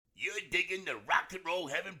digging the Rock and Roll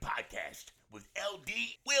Heaven podcast with LD,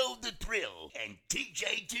 Will the Thrill, and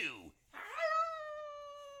TJ2.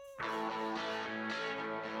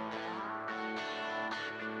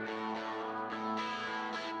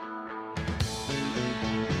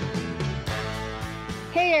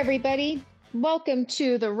 Hey, everybody. Welcome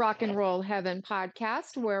to the Rock and Roll Heaven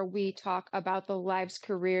podcast, where we talk about the lives,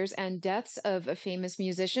 careers, and deaths of famous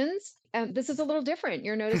musicians. And this is a little different.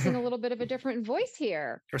 You're noticing a little bit of a different voice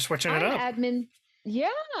here. We're switching it I'm up. admin.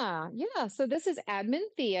 Yeah. So this is admin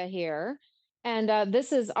Thea here. And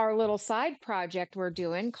this is our little side project we're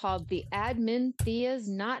doing called the Admin Thea's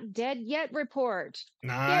Not Dead Yet Report.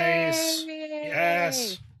 Nice. Yay!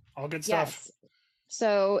 Yes. All good stuff. Yes.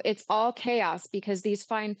 So it's all chaos because these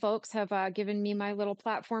fine folks have given me my little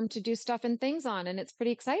platform to do stuff and things on, and it's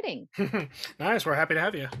pretty exciting. Nice. We're happy to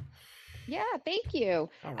have you. Yeah, thank you.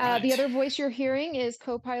 All right. The other voice you're hearing is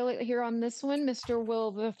co-pilot here on this one, Mr.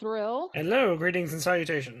 Will the Thrill. Hello. Greetings and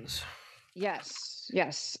salutations.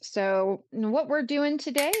 Yes. So what we're doing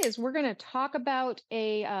today is we're going to talk about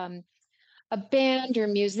a band or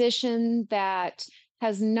musician that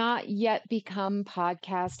has not yet become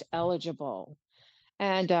podcast eligible.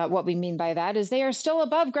 And what we mean by that is they are still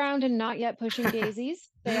above ground and not yet pushing daisies.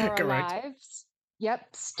 They are alive.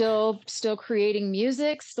 Yep, still creating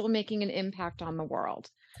music, still making an impact on the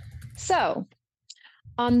world. So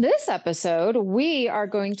on this episode, we are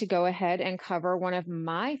going to go ahead and cover one of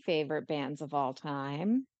my favorite bands of all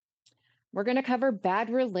time. We're going to cover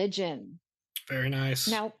Bad Religion. Very nice.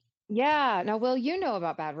 Now, Will, you know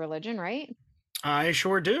about Bad Religion, right? I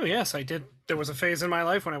sure do. Yes, I did. There was a phase in my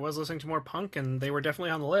life when I was listening to more punk, and they were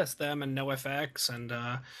definitely on the list. Them and NoFX and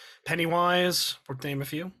Pennywise, to name a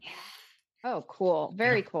few. Oh, cool.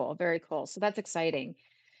 Very cool. So that's exciting.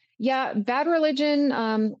 Yeah, Bad Religion,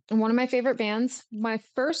 one of my favorite bands. My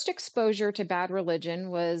first exposure to Bad Religion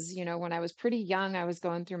was, when I was pretty young. I was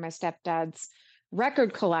going through my stepdad's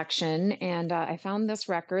record collection, and I found this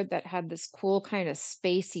record that had this cool kind of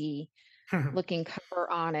spacey looking cover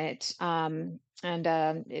on it.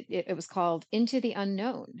 It was called Into the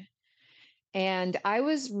Unknown. And I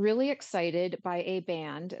was really excited by a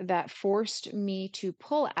band that forced me to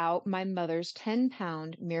pull out my mother's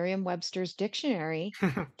 10-pound Merriam-Webster's dictionary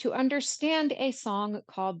to understand a song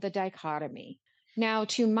called The Dichotomy. Now,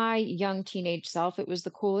 to my young teenage self, it was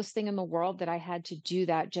the coolest thing in the world that I had to do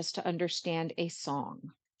that just to understand a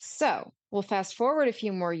song. So we'll fast forward a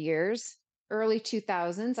few more years. Early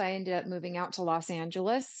 2000s, I ended up moving out to Los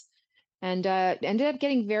Angeles and ended up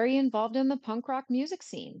getting very involved in the punk rock music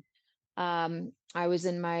scene. I was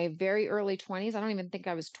in my very early 20s. I don't even think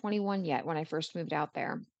I was 21 yet when I first moved out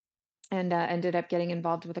there, and ended up getting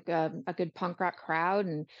involved with a good punk rock crowd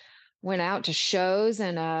and went out to shows.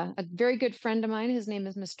 And a very good friend of mine, his name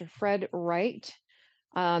is Mr. Fred Wright,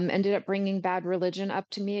 ended up bringing Bad Religion up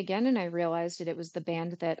to me again. And I realized that it was the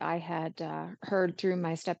band that I had heard through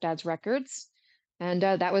my stepdad's records. And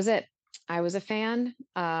that was it. I was a fan.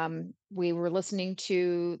 We were listening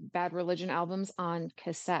to Bad Religion albums on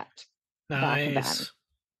cassette. Nice.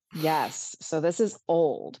 Yes. So this is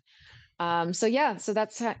old. So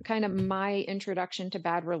that's kind of my introduction to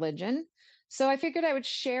Bad Religion. So I figured I would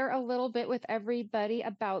share a little bit with everybody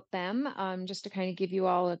about them, just to kind of give you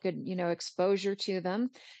all a good, exposure to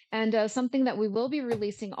them. And something that we will be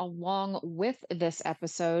releasing along with this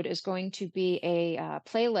episode is going to be a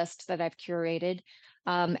playlist that I've curated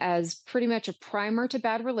as pretty much a primer to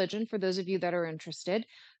Bad Religion for those of you that are interested.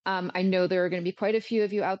 I know there are going to be quite a few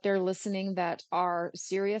of you out there listening that are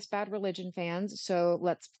serious Bad Religion fans. So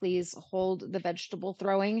let's please hold the vegetable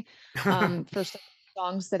throwing for some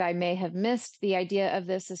songs that I may have missed. The idea of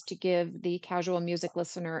this is to give the casual music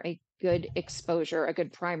listener a good exposure, a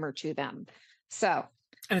good primer to them. So,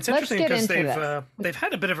 and it's interesting because they've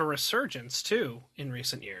had a bit of a resurgence too in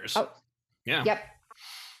recent years. Oh, yeah. Yep.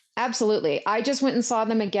 Absolutely. I just went and saw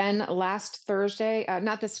them again last Thursday.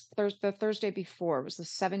 Not this Thursday, the Thursday before. It was the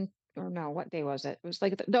 7th, or no, what day was it? It was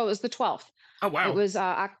it was the 12th. Oh, wow. It was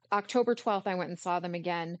October 12th. I went and saw them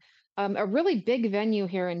again. A really big venue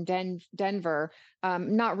here in Denver.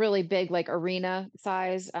 Not really big, like arena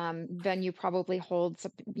size. Venue probably holds,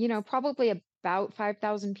 probably about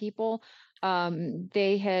 5,000 people.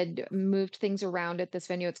 They had moved things around at this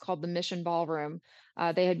venue. It's called the Mission Ballroom.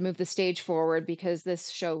 They had moved the stage forward because this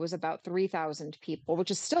show was about 3,000 people, which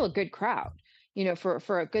is still a good crowd,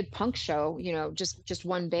 for a good punk show, just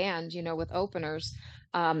one band, with openers.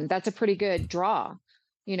 That's a pretty good draw,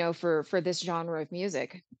 for this genre of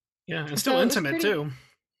music. Yeah, and still intimate too.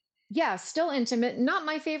 Yeah, still intimate. Not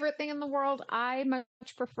my favorite thing in the world. I much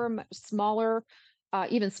prefer smaller,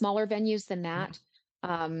 even smaller venues than that.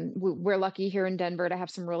 We're lucky here in Denver to have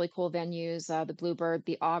some really cool venues, the Bluebird,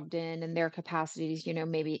 the Ogden, and their capacities,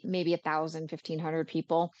 maybe 1,000, 1,500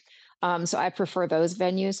 people. So I prefer those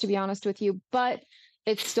venues, to be honest with you, but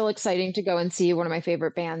it's still exciting to go and see one of my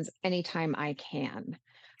favorite bands anytime I can.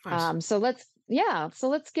 Nice. So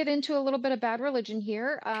let's get into a little bit of Bad Religion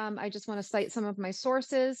here. I just want to cite some of my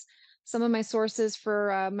sources. Some of my sources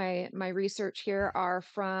for my research here are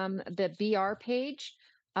from the BR page,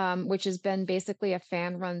 which has been basically a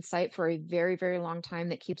fan-run site for a very, very long time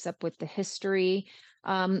that keeps up with the history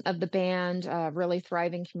of the band, really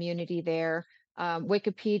thriving community there.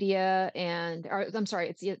 Wikipedia I'm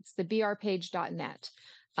sorry, it's the brpage.net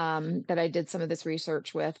that I did some of this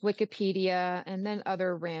research with. Wikipedia and then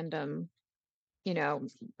other random,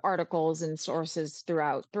 articles and sources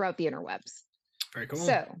throughout the interwebs. Very cool.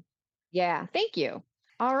 So, yeah, thank you.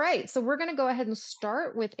 All right, so we're going to go ahead and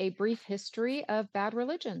start with a brief history of Bad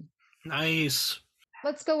Religion. Nice.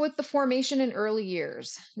 Let's go with the formation in early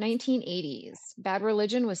years, 1980s. Bad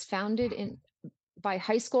Religion was founded by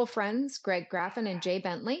high school friends Greg Graffin and Jay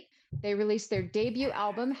Bentley. They released their debut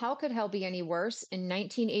album, How Could Hell Be Any Worse, in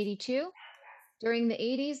 1982. During the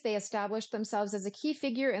 80s, they established themselves as a key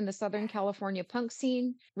figure in the Southern California punk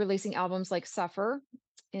scene, releasing albums like Suffer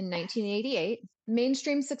in 1988.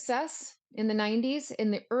 Mainstream success in the 90s. In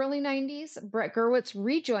the early 90s, Brett Gurewitz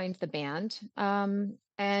rejoined the band,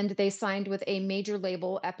 and they signed with a major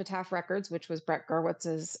label, Epitaph Records, which was Brett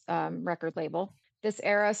Gurewitz's record label. This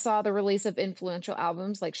era saw the release of influential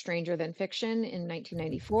albums like Stranger Than Fiction in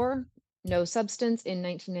 1994, No Substance in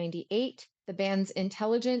 1998. The band's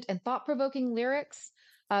intelligent and thought-provoking lyrics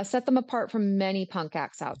set them apart from many punk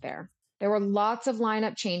acts out there. There were lots of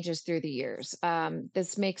lineup changes through the years.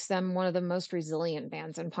 This makes them one of the most resilient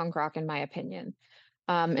bands in punk rock, in my opinion.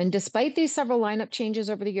 And despite these several lineup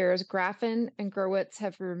changes over the years, Graffin and Gurewitz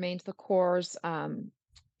have remained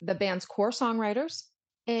the band's core songwriters.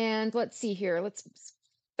 And let's see here. Let's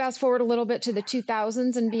fast forward a little bit to the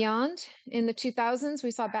 2000s and beyond. In the 2000s,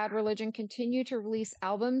 we saw Bad Religion continue to release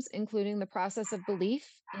albums, including The Process of Belief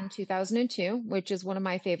in 2002, which is one of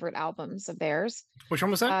my favorite albums of theirs. Which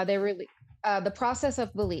one was that? The Process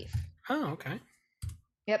of Belief. Oh, okay.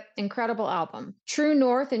 Yep, incredible album. True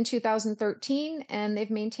North in 2013, and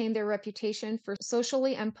they've maintained their reputation for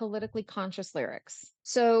socially and politically conscious lyrics.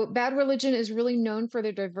 So Bad Religion is really known for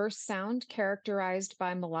their diverse sound characterized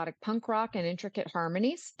by melodic punk rock and intricate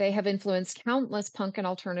harmonies. They have influenced countless punk and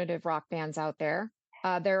alternative rock bands out there.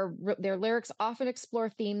 Their lyrics often explore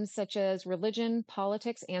themes such as religion,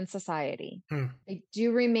 politics, and society. They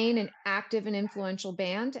do remain an active and influential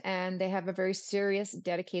band, and they have a very serious,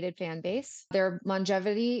 dedicated fan base. Their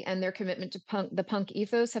longevity and their commitment to the punk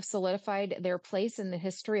ethos have solidified their place in the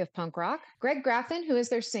history of punk rock. Greg Graffin, who is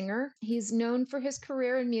their singer, he's known for his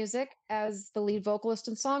career in music as the lead vocalist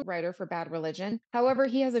and songwriter for Bad Religion. However,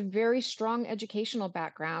 he has a very strong educational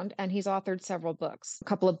background, and he's authored several books. A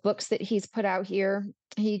couple of books that he's put out here.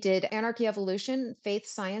 He did Anarchy, Evolution, Faith,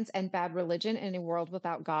 Science, and Bad Religion in a World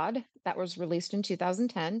Without God. That was released in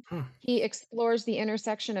 2010. He explores the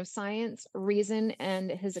intersection of science, reason, and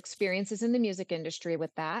his experiences in the music industry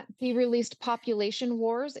with that. He released Population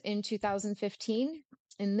Wars in 2015.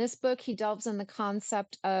 In this book, he delves in the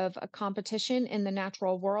concept of a competition in the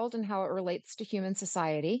natural world and how it relates to human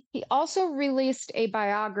society. He also released a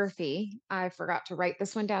biography. I forgot to write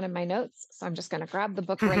this one down in my notes, so I'm just going to grab the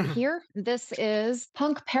book right here. This is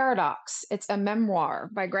Punk Paradox. It's a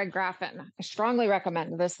memoir by Greg Graffin. I strongly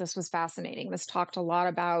recommend this. This was fascinating. This talked a lot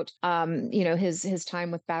about, his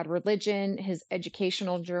time with Bad Religion, his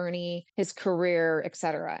educational journey, his career,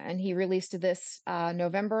 etc. And he released this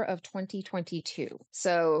November of 2022.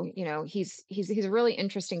 So, he's a really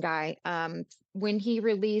interesting guy. When he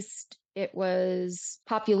released, it was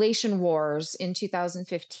Population Wars in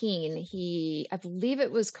 2015. I believe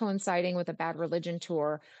it was coinciding with a Bad Religion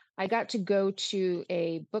tour. I got to go to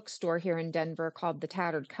a bookstore here in Denver called The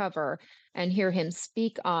Tattered Cover and hear him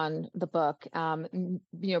speak on the book,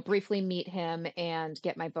 briefly meet him and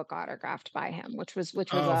get my book autographed by him, which was a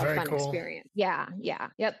fun experience. Yeah.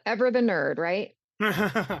 Yep. Ever the nerd, right?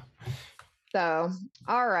 So,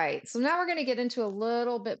 all right. So now we're going to get into a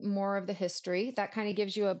little bit more of the history. That kind of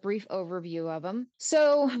gives you a brief overview of them.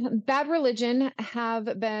 So Bad Religion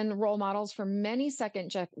have been role models for many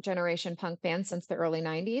second generation punk bands since the early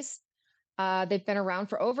 90s. They've been around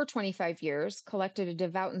for over 25 years, collected a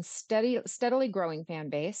devout and steadily growing fan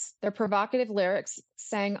base. Their provocative lyrics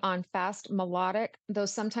sang on fast, melodic, though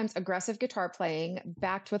sometimes aggressive guitar playing,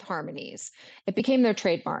 backed with harmonies. It became their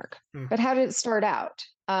trademark. But how did it start out?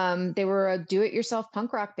 They were a do-it-yourself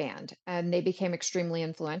punk rock band, and they became extremely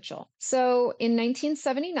influential. So in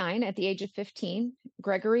 1979, at the age of 15,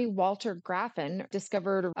 Gregory Walter Graffin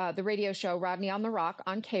discovered the radio show Rodney on the Rock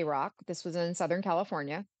on K-Rock. This was in Southern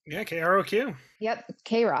California. Yeah, KROQ. Yep,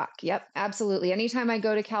 K-Rock. Yep, absolutely. Anytime I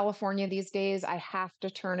go to California these days, I have to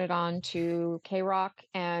turn it on to K-Rock.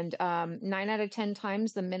 And 9 out of 10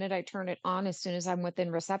 times, the minute I turn it on, as soon as I'm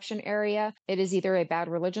within reception area, it is either a Bad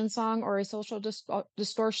Religion song or a Social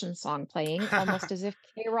Distortion song playing, almost as if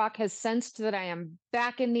K-Rock has sensed that I am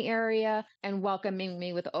back in the area and welcoming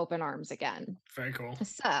me with open arms again. Very cool.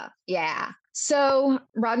 So, yeah. So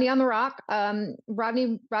Rodney on the Rock,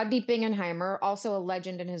 Rodney Bingenheimer, also a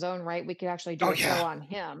legend in his own right. We could actually do a show on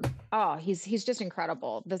him. Oh, he's just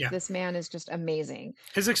incredible. This man is just amazing.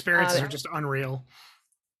 His experiences are just unreal.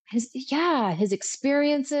 His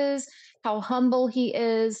experiences, how humble he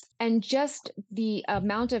is, and just the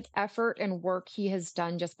amount of effort and work he has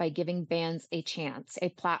done just by giving bands a chance, a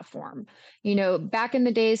platform. You know, back in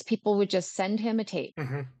the days, people would just send him a tape.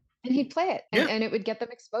 Mm-hmm. And he'd play it, and it would get them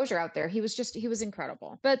exposure out there. He was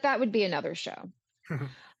incredible. But that would be another show.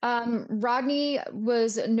 Rodney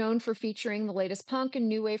was known for featuring the latest punk and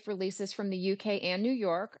new wave releases from the UK and New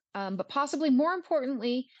York. But possibly more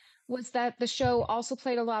importantly was that the show also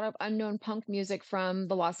played a lot of unknown punk music from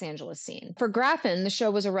the Los Angeles scene. For Graffin, the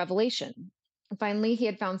show was a revelation. Finally, he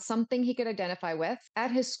had found something he could identify with. At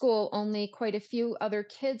his school, only quite a few other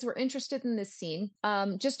kids were interested in this scene.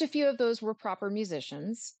 Just a few of those were proper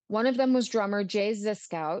musicians. One of them was drummer Jay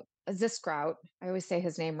Ziscout. I always say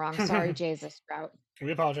his name wrong. Sorry, Jay Ziscout.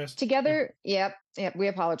 We apologize. Together, yep, we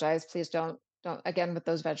apologize. Please don't again with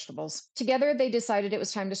those vegetables. Together, they decided it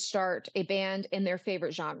was time to start a band in their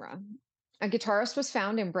favorite genre. A guitarist was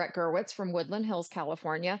found in Brett Gurwitz from Woodland Hills,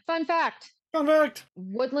 California. Fun fact.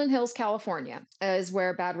 Woodland Hills, California is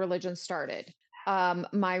where Bad Religion started.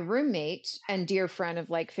 My roommate and dear friend of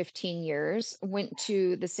like 15 years went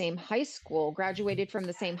to the same high school, graduated from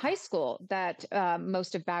the same high school that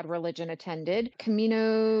most of Bad Religion attended,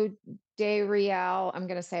 Camino de Real. I'm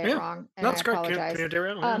going to say it wrong, and I apologize. Camino de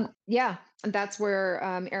Real, yeah, that's where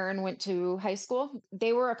Aaron went to high school.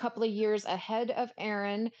 They were a couple of years ahead of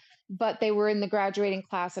Aaron, but they were in the graduating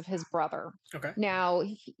class of his brother. Okay. Now,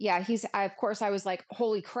 of course, I was like,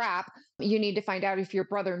 holy crap, you need to find out if your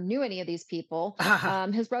brother knew any of these people.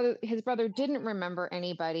 His brother didn't remember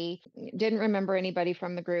anybody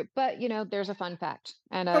from the group, but you know, there's a fun fact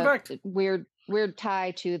and a weird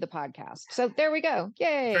tie to the podcast. So there we go.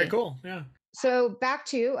 Yay. Very cool. Yeah. So back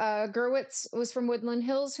to Gurwitz was from Woodland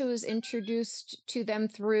Hills, who was introduced to them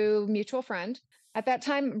through mutual friend. At that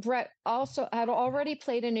time, Brett also had already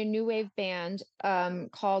played in a new wave band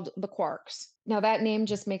called The Quarks. Now, that name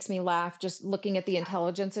just makes me laugh, just looking at the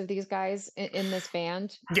intelligence of these guys in this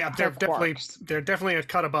band. Yeah, they're definitely a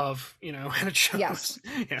cut above, you know, and it shows.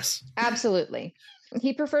 Yes, absolutely.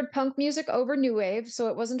 He preferred punk music over new wave, so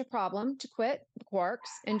it wasn't a problem to quit the Quarks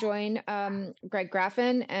and join Greg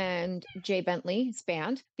Graffin and Jay Bentley's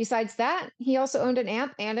band. Besides that, he also owned an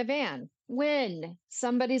amp and a van. When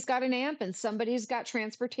somebody's got an amp and somebody's got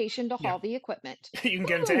transportation to haul the equipment. You can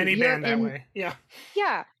get into any band that way. Yeah.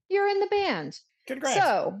 Yeah, you're in the band. Congrats.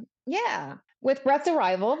 So, with Brett's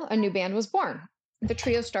arrival, a new band was born. The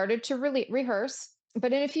trio started to rehearse,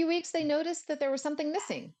 but in a few weeks, they noticed that there was something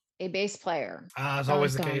missing. A bass player. It's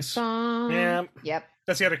always the case. Yeah. Yep.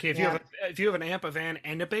 That's the other key. If you have an amp, a van,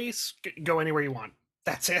 and a bass, go anywhere you want.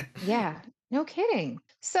 That's it. Yeah. No kidding.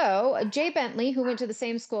 So Jay Bentley, who went to the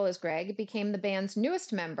same school as Greg, became the band's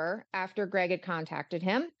newest member after Greg had contacted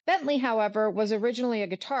him. Bentley, however, was originally a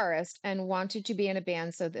guitarist and wanted to be in a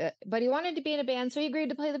band, so he agreed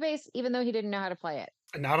to play the bass, even though he didn't know how to play it.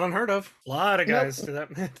 Not unheard of. A lot of guys do that.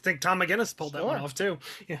 I think Tom McGinnis pulled that one off too.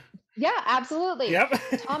 Yeah, absolutely. Yep.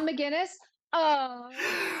 Tom McGinnis.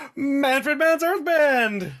 Manfred Mann's Earth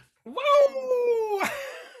Band. Woo!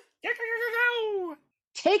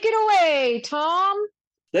 Take it away, Tom.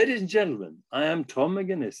 Ladies and gentlemen, I am Tom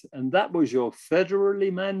McGinnis, and that was your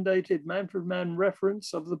federally mandated Manfred Mann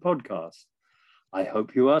reference of the podcast. I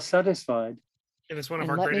hope you are satisfied. It is one of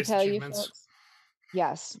our greatest achievements. You, folks,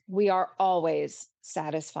 yes, we are always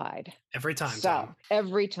satisfied. Every time, Tom.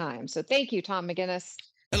 Every time. So thank you, Tom McGinnis.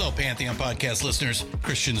 Hello, Pantheon Podcast listeners.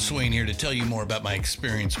 Christian Swain here to tell you more about my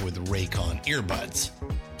experience with Raycon earbuds.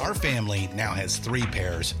 Our family now has 3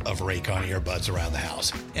 pairs of Raycon earbuds around the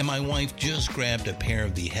house, and my wife just grabbed a pair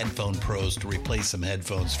of the Headphone Pros to replace some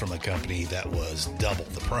headphones from a company that was double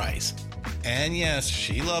the price. And yes,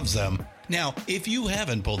 she loves them. Now, if you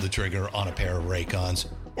haven't pulled the trigger on a pair of Raycons,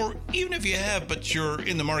 Or even if you have, but you're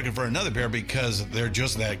in the market for another pair because they're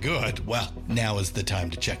just that good, well, now is the time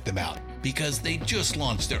to check them out because they just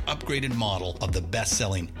launched their upgraded model of the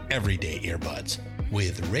best-selling everyday earbuds.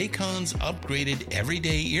 With Raycon's upgraded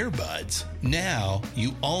everyday earbuds, now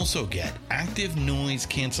you also get active noise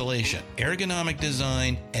cancellation, ergonomic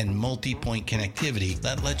design, and multi-point connectivity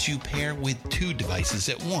that lets you pair with 2 devices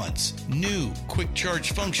at once. New quick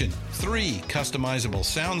charge function, 3 customizable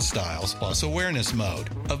sound styles, plus awareness mode.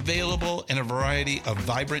 Available in a variety of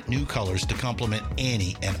vibrant new colors to complement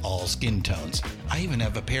any and all skin tones. I even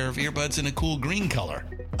have a pair of earbuds in a cool green color.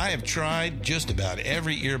 I have tried just about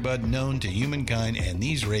every earbud known to humankind, and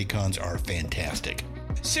these Raycons are fantastic.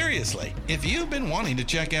 Seriously, if you've been wanting to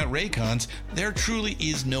check out Raycons, there truly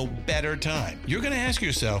is no better time. You're going to ask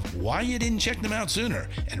yourself why you didn't check them out sooner,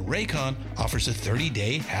 and Raycon offers a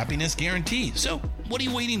 30-day happiness guarantee. So what are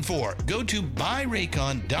you waiting for? Go to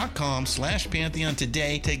buyraycon.com/Pantheon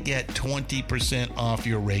today to get 20% off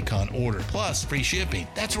your Raycon order, plus free shipping.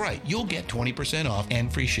 That's right, you'll get 20% off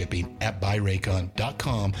and free shipping at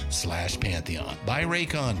buyraycon.com/Pantheon.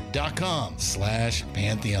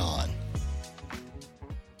 buyraycon.com/Pantheon.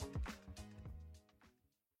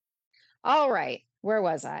 All right. Where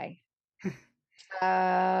was I?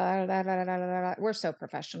 We're so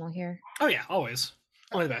professional here. Oh yeah, always.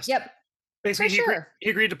 Only the best. Yep. Basically, For sure.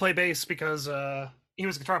 he agreed to play bass because he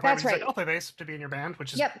was a guitar player. That's He's right. like, I'll play bass to be in your band,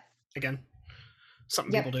 which is, again,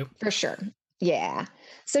 something Yep, people do. for sure. Yeah.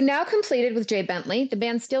 So now completed with Jay Bentley, the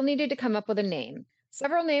band still needed to come up with a name.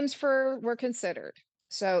 Several names were considered.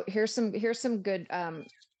 So here's some good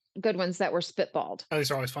ones that were spitballed. Oh,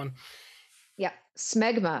 these are always fun. Yep.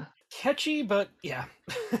 Smegma. Catchy, but yeah.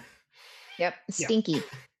 Yep. Stinky.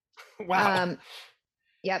 Wow.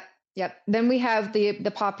 Yep. Then we have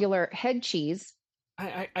the popular head cheese.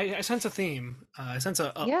 I sense a theme. I sense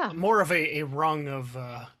a more of a rung of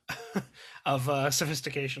of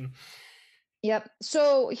sophistication. Yep.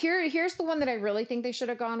 So here's the one that I really think they should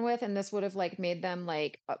have gone with, and this would have made them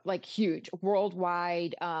like huge,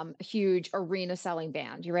 worldwide, huge arena selling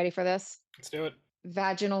band. You ready for this? Let's do it.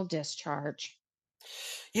 Vaginal discharge.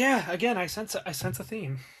 Yeah, again, I sense a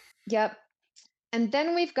theme. Yep. And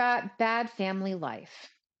then we've got Bad Family Life.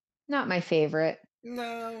 Not my favorite.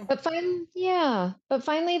 No. But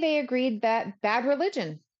finally they agreed that Bad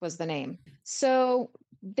Religion was the name. So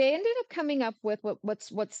they ended up coming up with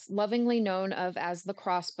what's lovingly known of as the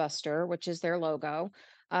Crossbuster, which is their logo.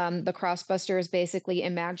 The Crossbuster is basically,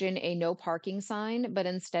 imagine a no parking sign, but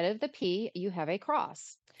instead of the P, you have a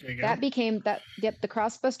cross. There you go. That became the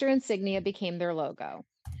Crossbuster insignia became their logo.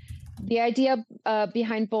 The idea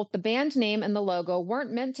behind both the band name and the logo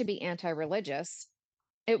weren't meant to be anti-religious.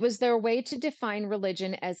 It was their way to define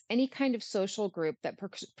religion as any kind of social group that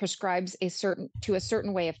prescribes a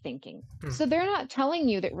certain way of thinking. So they're not telling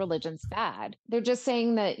you that religion's bad. They're just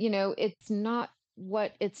saying that, it's not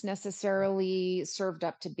what it's necessarily served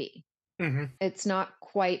up to be. Mm-hmm. It's not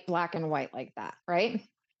quite black and white like that, right?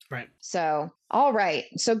 Right. So, all right.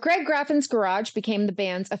 So Greg Graffin's garage became the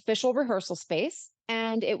band's official rehearsal space,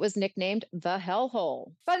 and it was nicknamed the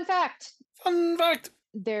Hellhole. Fun fact.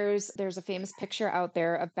 There's a famous picture out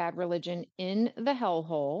there of Bad Religion in the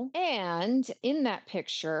Hellhole, and in that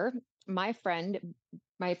picture, my friend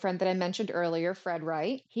that I mentioned earlier, Fred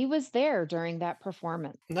Wright, he was there during that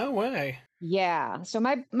performance. No way. Yeah. So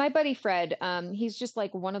my buddy Fred, he's just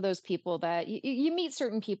like one of those people that you meet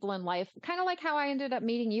certain people in life, kind of like how I ended up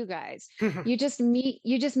meeting you guys. You just meet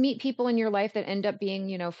people in your life that end up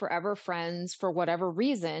being, forever friends for whatever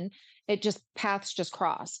reason. Paths just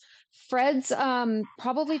cross. Fred's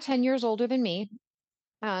probably 10 years older than me.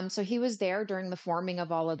 So he was there during the forming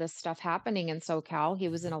of all of this stuff happening in SoCal. He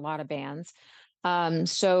was in a lot of bands.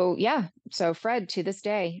 So Fred, to this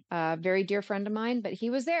day, very dear friend of mine, but he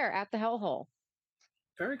was there at the Hellhole.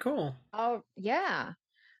 Very cool. Oh, yeah.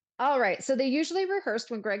 All right. So they usually rehearsed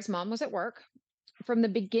when Greg's mom was at work. From the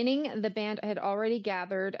beginning, the band had already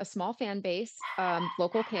gathered a small fan base,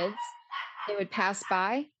 local kids. They would pass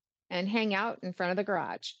by and hang out in front of the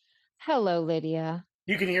garage. Hello, Lydia.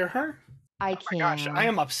 You can hear her? I can. Gosh, I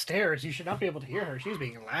am upstairs. You should not be able to hear her. She's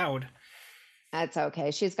being loud. That's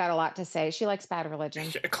okay. She's got a lot to say. She likes Bad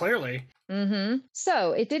Religion. Clearly. Mm-hmm.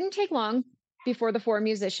 So it didn't take long before the 4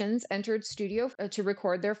 musicians entered studio to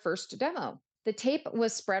record their first demo. The tape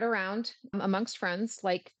was spread around amongst friends,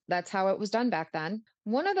 like that's how it was done back then.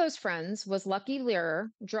 One of those friends was Lucky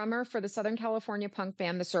Learer, drummer for the Southern California punk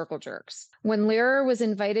band The Circle Jerks. When Learer was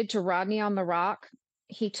invited to Rodney on the Rock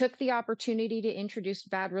he took the opportunity to introduce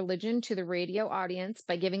Bad Religion to the radio audience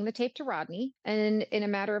by giving the tape to Rodney. And in a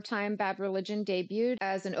matter of time, Bad Religion debuted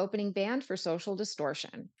as an opening band for Social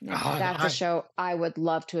Distortion. Now, that's a show I would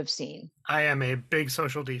love to have seen. I am a big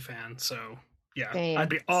Social D fan, so yeah, Same, I'd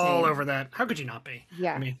be all same. over that. How could you not be?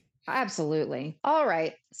 Yeah. I mean, absolutely. All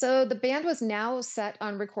right. So the band was now set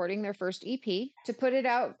on recording their first EP. To put it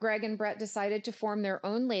out, Greg and Brett decided to form their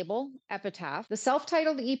own label, Epitaph. The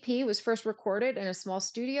self-titled EP was first recorded in a small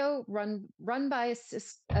studio run by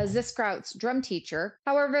Ziskraut's drum teacher.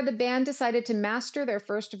 However, the band decided to master their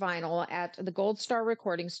first vinyl at the Gold Star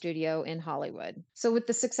Recording Studio in Hollywood. So with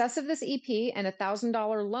the success of this EP and a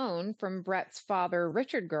 $1,000 loan from Brett's father,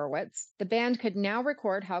 Richard Gurwitz, the band could now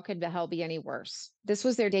record How Could the Hell Be Any Worse? This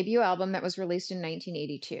was their debut album that was released in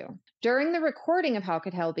 1982. During the recording of How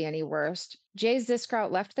Could Hell Be Any Worse, Jay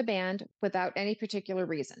Ziskraut left the band without any particular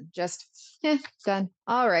reason. Just, done.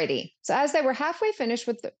 Alrighty. So as they were halfway finished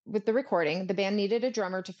with the recording, the band needed a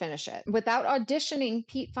drummer to finish it. Without auditioning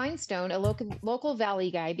Pete Finestone, a local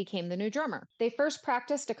Valley guy became the new drummer. They first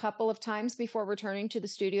practiced a couple of times before returning to the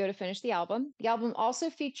studio to finish the album. The album also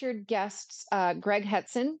featured guests Greg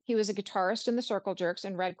Hetson. He was a guitarist in the Circle Jerks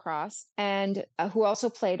and Red Cross, and who also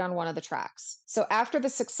played on one of the tracks. So after the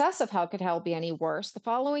success of How Could Hell Be Any Worse, the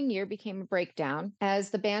following year became a breakdown as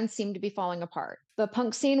the band seemed to be falling apart. The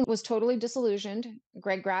punk scene was totally disillusioned.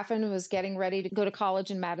 Greg Graffin was getting ready to go to college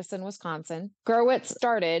in Madison, Wisconsin. Gurwitz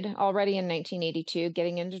started already in 1982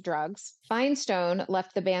 getting into drugs. Finestone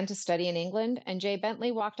left the band to study in England, and Jay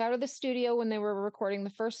Bentley walked out of the studio when they were recording the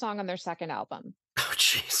first song on their second album. Oh,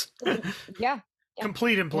 jeez. Yeah.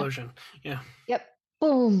 Complete implosion. Yeah. Yep.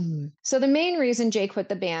 Boom. So the main reason Jay quit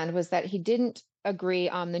the band was that he didn't agree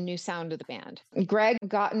on the new sound of the band. Greg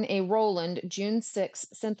gotten a Roland June 6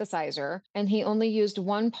 synthesizer, and he only used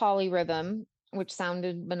one polyrhythm, which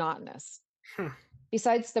sounded monotonous.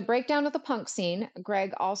 Besides the breakdown of the punk scene,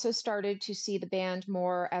 Greg also started to see the band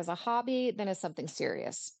more as a hobby than as something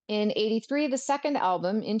serious. In '83, the second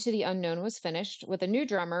album, Into the Unknown, was finished with a new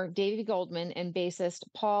drummer, Davey Goldman, and bassist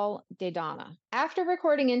Paul DeDonna. After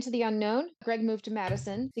recording Into the Unknown, Greg moved to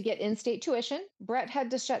Madison to get in-state tuition. Brett had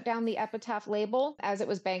to shut down the Epitaph label as it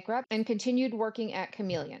was bankrupt and continued working at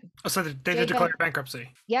Chameleon. Oh, so they did declare bankruptcy?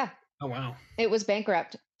 Yeah. Oh, wow. It was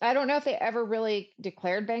bankrupt. I don't know if they ever really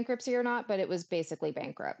declared bankruptcy or not, but it was basically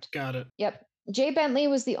bankrupt. Got it. Yep. Jay Bentley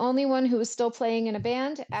was the only one who was still playing in a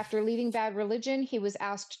band. After leaving Bad Religion, he was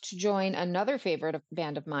asked to join another favorite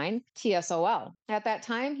band of mine, TSOL. At that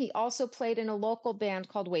time, he also played in a local band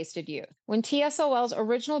called Wasted Youth. When TSOL's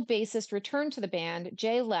original bassist returned to the band,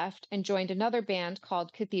 Jay left and joined another band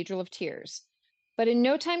called Cathedral of Tears. But in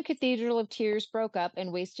no time, Cathedral of Tears broke up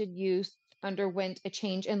and Wasted Youth underwent a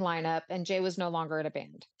change in lineup, and Jay was no longer in a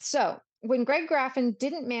band. So when Greg Graffin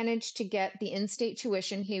didn't manage to get the in-state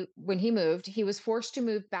tuition when he moved, he was forced to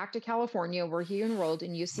move back to California, where he enrolled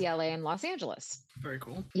in UCLA in Los Angeles. Very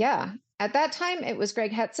cool. Yeah. At that time, it was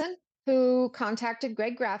Greg Hetson who contacted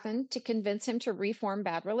Greg Graffin to convince him to reform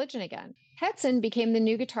Bad Religion again. Hetson became the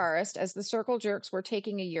new guitarist as the Circle Jerks were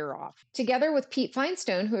taking a year off. Together with Pete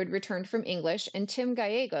Finestone, who had returned from English, and Tim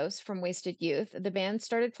Gallegos from Wasted Youth, the band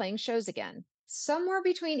started playing shows again. Somewhere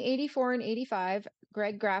between '84 and '85,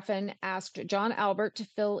 Greg Graffin asked John Albert to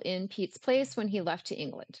fill in Pete's place when he left to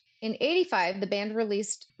England. In '85, the band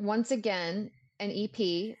released once again an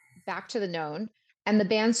EP, Back to the Known, and the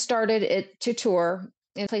band started it to tour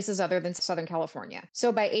in places other than Southern California.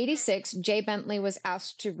 So by '86, Jay Bentley was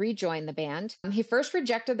asked to rejoin the band. He first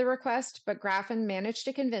rejected the request, but Graffin managed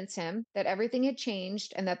to convince him that everything had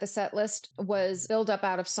changed and that the set list was built up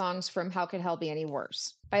out of songs from How Could Hell Be Any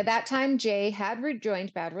Worse. By that time, Jay had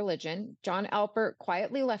rejoined Bad Religion. John Alpert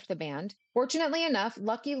quietly left the band. Fortunately enough,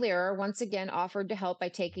 Lucky Lira once again offered to help by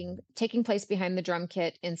taking place behind the drum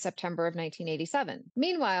kit in September of 1987.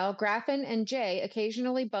 Meanwhile, Graffin and Jay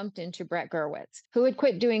occasionally bumped into Brett Gurwitz, who had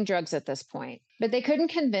quit doing drugs at this point, but they couldn't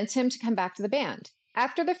convince him to come back to the band.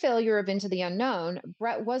 After the failure of Into the Unknown,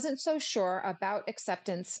 Brett wasn't so sure about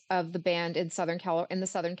acceptance of the band in the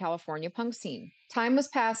Southern California punk scene. Time was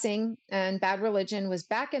passing, and Bad Religion was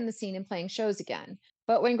back in the scene and playing shows again.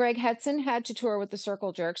 But when Greg Hetson had to tour with the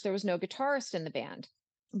Circle Jerks, there was no guitarist in the band.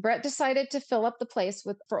 Brett decided to fill up the place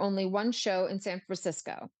for only one show in San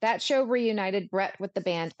Francisco. That show reunited Brett with the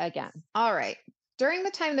band again. All right. During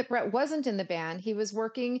the time that Brett wasn't in the band, he was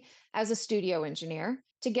working as a studio engineer.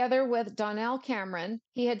 Together with Donnell Cameron,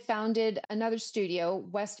 he had founded another studio,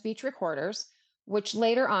 West Beach Recorders, which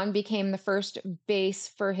later on became the first base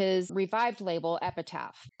for his revived label,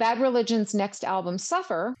 Epitaph. Bad Religion's next album,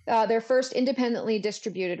 Suffer, their first independently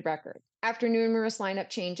distributed record. After numerous lineup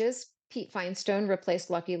changes, Pete Finestone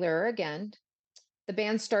replaced Lucky Lira again. The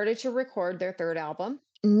band started to record their third album.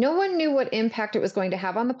 No one knew what impact it was going to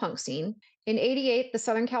have on the punk scene. In 88, the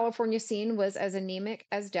Southern California scene was as anemic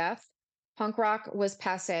as death. Punk rock was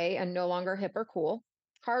passé and no longer hip or cool.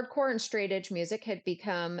 Hardcore and straight edge music had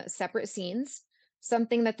become separate scenes,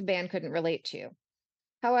 something that the band couldn't relate to.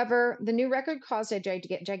 However, the new record caused a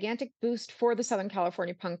gigantic boost for the Southern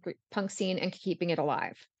California punk scene and keeping it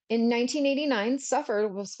alive. In 1989, Suffer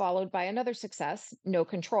was followed by another success, No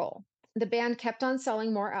Control. The band kept on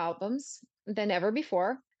selling more albums than ever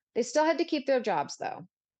before. They still had to keep their jobs, though.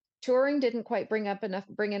 Touring didn't quite bring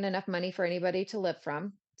in enough money for anybody to live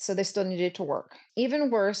from, so they still needed to work.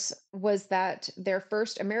 Even worse was that their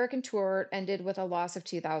first American tour ended with a loss of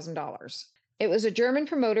 $2,000. It was a German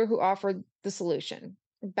promoter who offered the solution.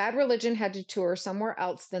 Bad Religion had to tour somewhere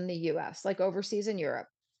else than the US, like overseas in Europe.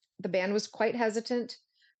 The band was quite hesitant.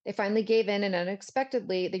 They finally gave in, and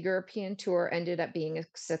unexpectedly, the European tour ended up being a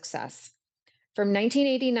success. From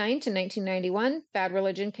 1989 to 1991, Bad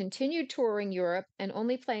Religion continued touring Europe and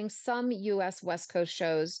only playing some US West Coast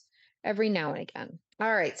shows every now and again.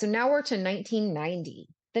 All right, so now we're to 1990.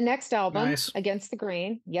 The next album, Nice. Against the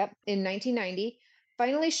Grain, in 1990,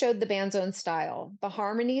 finally showed the band's own style. The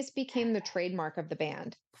harmonies became the trademark of the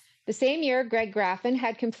band. The same year, Greg Graffin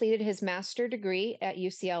had completed his master's degree at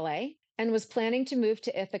UCLA and was planning to move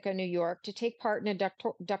to Ithaca, New York to take part in a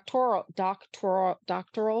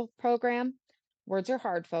doctoral program. Words are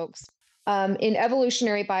hard, folks. In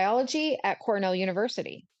evolutionary biology at Cornell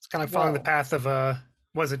University. It's kind of following the path of,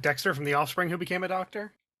 was it Dexter from The Offspring who became a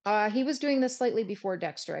doctor? He was doing this slightly before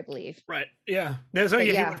Dexter, I believe. Right. Yeah. So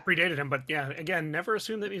he predated him, but yeah, again, never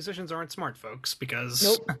assume that musicians aren't smart, folks,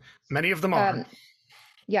 because many of them are.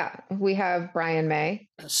 We have Brian May.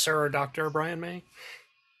 Sir Dr. Brian May.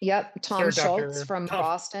 Yep, Tom Schultz from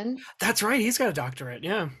Boston. That's right, he's got a doctorate,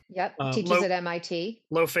 yeah. Yep, teaches at MIT.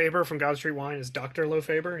 Lo Faber from God Street Wine is Dr. Lo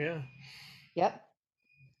Faber, yeah.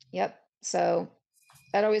 Yep. So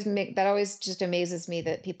that always just amazes me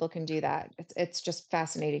that people can do that. It's just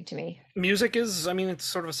fascinating to me. Music is, I mean, it's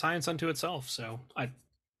sort of a science unto itself, so I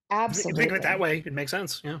absolutely think of it that way. It makes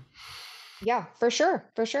sense, yeah. Yeah, for sure.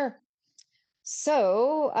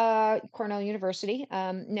 So, Cornell University.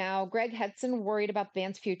 Now, Greg Hetson worried about the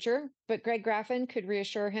band's future, but Greg Graffin could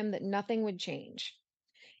reassure him that nothing would change.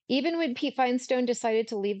 Even when Pete Feinstone decided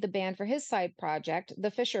to leave the band for his side project,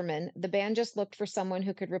 The Fishermen, the band just looked for someone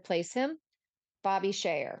who could replace him, Bobby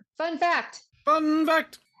Schayer. Fun fact!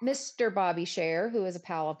 Mr. Bobby Schayer, who is a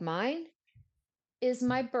pal of mine, is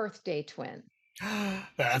my birthday twin.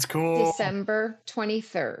 That's cool. December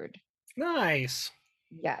 23rd. Nice.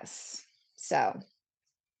 Yes. So,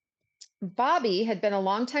 Bobby had been a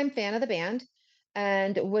longtime fan of the band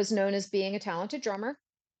and was known as being a talented drummer.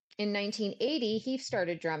 In 1980, he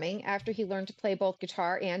started drumming after he learned to play both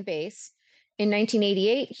guitar and bass. In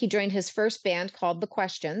 1988, he joined his first band called The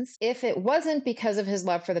Questions. If it wasn't because of his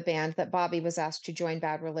love for the band that Bobby was asked to join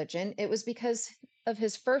Bad Religion, it was because of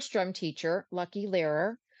his first drum teacher, Lucky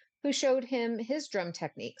Lehrer, who showed him his drum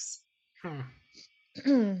techniques.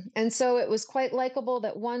 And so it was quite likable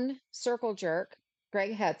that one circle jerk,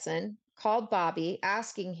 Greg Hetson, called Bobby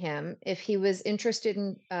asking him if he was interested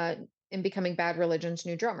in becoming Bad Religion's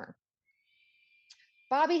new drummer.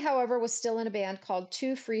 Bobby, however, was still in a band called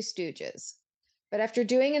Two Free Stooges. But after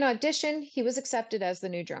doing an audition, he was accepted as the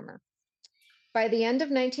new drummer. By the end of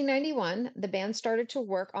 1991, the band started to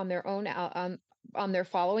work on their own on their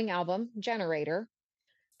following album, Generator.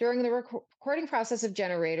 During the recording process of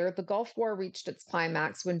Generator, the Gulf War reached its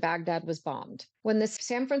climax when Baghdad was bombed. When the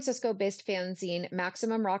San Francisco-based fanzine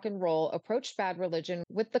Maximum Rock and Roll approached Bad Religion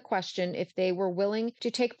with the question if they were willing to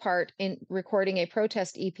take part in recording a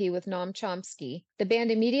protest EP with Noam Chomsky, the band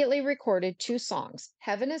immediately recorded two songs,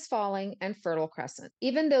 Heaven is Falling and Fertile Crescent.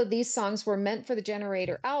 Even though these songs were meant for the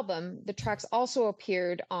Generator album, the tracks also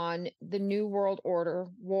appeared on the New World Order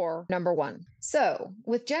War #1. So,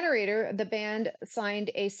 with Generator, the band signed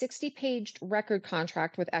a 60-page record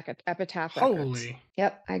contract with Epitaph Records. Holy.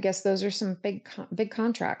 Yep, I guess those are some big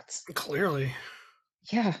contracts. Clearly.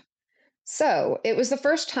 Yeah. So, it was the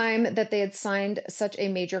first time that they had signed such a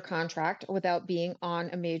major contract without being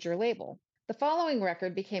on a major label. The following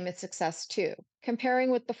record became a success too.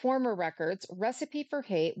 Comparing with the former records, Recipe for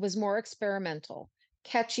Hate was more experimental,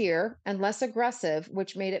 catchier, and less aggressive,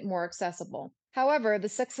 which made it more accessible. However, the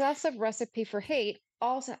success of Recipe for Hate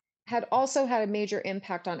also had a major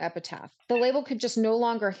impact on Epitaph. The label could just no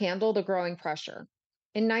longer handle the growing pressure.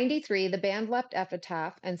 In '93, the band left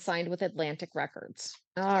Epitaph and signed with Atlantic Records.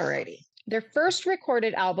 Alrighty. Their first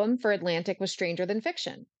recorded album for Atlantic was Stranger Than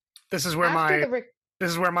Fiction. This is where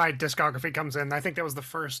my discography comes in. I think that was the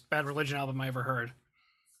first Bad Religion album I ever heard.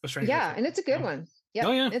 Yeah, and it's a good one. Yep,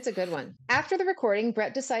 Oh, yeah. it's a good one. After the recording,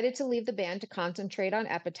 Brett decided to leave the band to concentrate on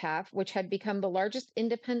Epitaph, which had become the largest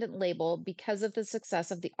independent label because of the success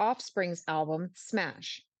of the Offspring's album,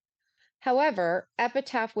 Smash. However,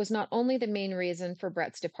 Epitaph was not only the main reason for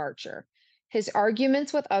Brett's departure. His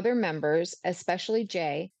arguments with other members, especially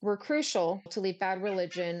Jay, were crucial to leave Bad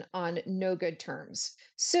Religion on no good terms.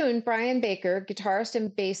 Soon, Brian Baker, guitarist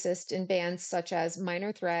and bassist in bands such as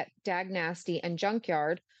Minor Threat, Dag Nasty, and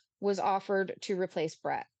Junkyard, was offered to replace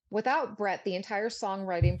Brett. Without Brett, the entire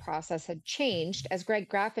songwriting process had changed as Greg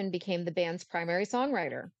Graffin became the band's primary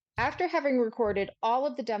songwriter. After having recorded all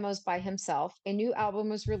of the demos by himself, a new album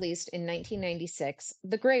was released in 1996,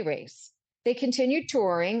 The Grey Race. They continued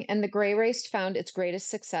touring, and The Grey Race found its greatest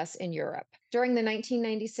success in Europe. During the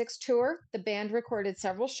 1996 tour, the band recorded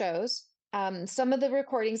several shows. Some of the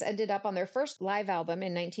recordings ended up on their first live album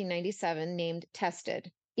in 1997 named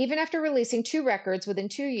Tested. Even after releasing 2 records within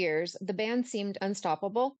 2 years, the band seemed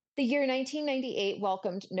unstoppable. The year 1998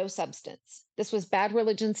 welcomed No Substance. This was Bad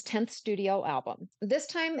Religion's 10th studio album. This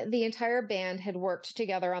time, the entire band had worked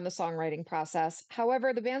together on the songwriting process.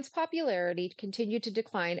 However, the band's popularity continued to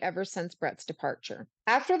decline ever since Brett's departure.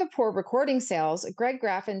 After the poor recording sales, Greg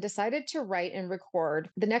Graffin decided to write and record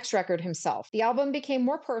the next record himself. The album became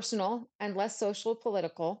more personal and less social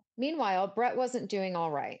political. Meanwhile, Brett wasn't doing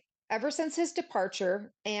all right. Ever since his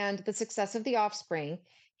departure and the success of The Offspring,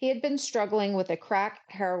 he had been struggling with a crack,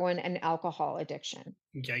 heroin, and alcohol addiction.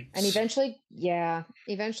 Yikes. And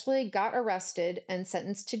eventually got arrested and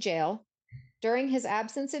sentenced to jail. During his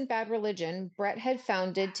absence in Bad Religion, Brett had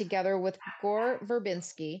founded, together with Gore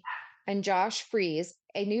Verbinski and Josh Freese,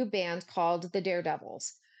 a new band called the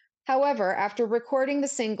Daredevils. However, after recording the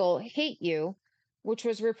single Hate You, which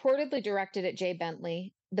was reportedly directed at Jay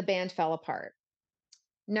Bentley, the band fell apart.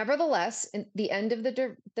 Nevertheless, the end of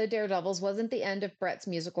the Daredevils wasn't the end of Brett's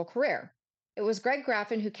musical career. It was Greg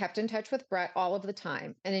Graffin who kept in touch with Brett all of the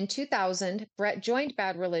time. And in 2000, Brett joined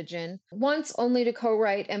Bad Religion, once only to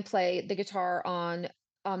co-write and play the guitar on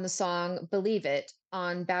the song Believe It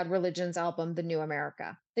on Bad Religion's album, The New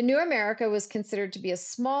America. The New America was considered to be a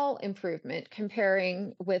small improvement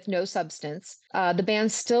comparing with No Substance. The band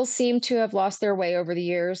still seemed to have lost their way over the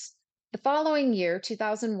years. The following year,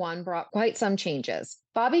 2001, brought quite some changes.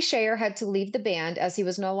 Bobby Shayer had to leave the band as he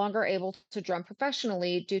was no longer able to drum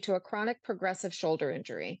professionally due to a chronic progressive shoulder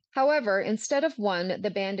injury. However, instead of one,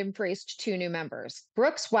 the band embraced 2 new members.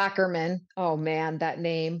 Brooks Wackerman, oh man, that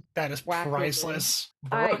name. That is Wackerman. Priceless.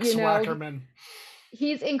 Brooks Wackerman.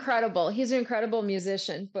 He's incredible. He's an incredible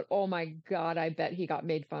musician, but oh my God, I bet he got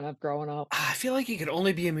made fun of growing up. I feel like he could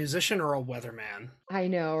only be a musician or a weatherman. I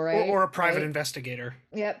know, right? Or a private investigator.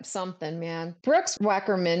 Yep, something, man. Brooks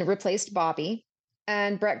Wackerman replaced Bobby,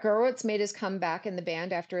 and Brett Gurewitz made his comeback in the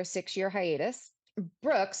band after a 6-year hiatus.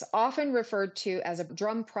 Brooks, often referred to as a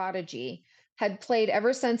drum prodigy, had played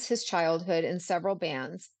ever since his childhood in several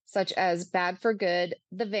bands, such as Bad for Good,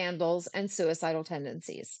 The Vandals, and Suicidal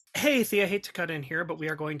Tendencies. Hey, Thea, I hate to cut in here, but we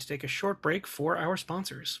are going to take a short break for our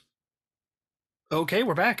sponsors. Okay,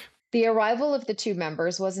 we're back. The arrival of the 2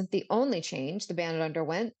 members wasn't the only change the band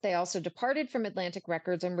underwent. They also departed from Atlantic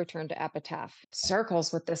Records and returned to Epitaph.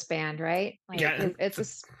 Circles with this band, right?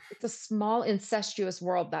 It's a small incestuous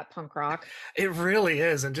world, that punk rock. It really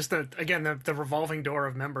is, and just the revolving door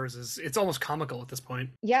of members it's almost comical at this point.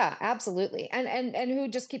 Yeah, absolutely, and who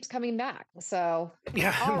just keeps coming back. So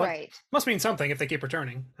yeah, all right, must mean something if they keep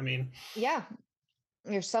returning. I mean, yeah,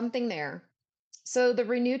 there's something there. So the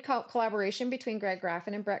renewed collaboration between Greg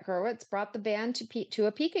Graffin and Brett Gurewitz brought the band to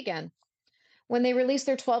a peak again. When they released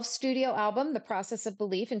their 12th studio album, The Process of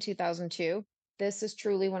Belief, in 2002, this is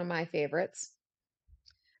truly one of my favorites.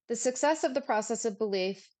 The success of The Process of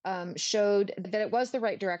Belief showed that it was the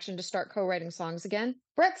right direction to start co-writing songs again.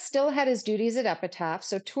 Brett still had his duties at Epitaph,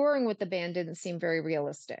 so touring with the band didn't seem very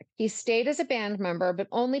realistic. He stayed as a band member, but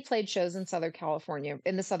only played shows in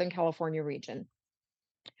the Southern California region.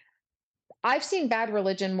 I've seen Bad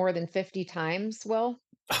Religion more than 50 times, Will.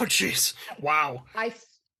 Oh, jeez. Wow.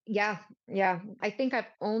 Yeah. I think I've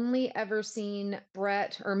only ever seen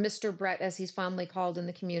Brett, or Mr. Brett, as he's fondly called in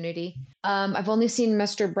the community. I've only seen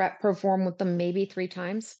Mr. Brett perform with them maybe 3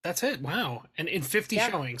 times. That's it. Wow. And in 50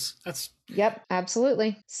 showings. Yep,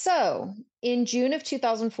 absolutely. So in June of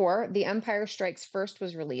 2004, The Empire Strikes First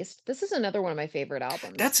was released. This is another one of my favorite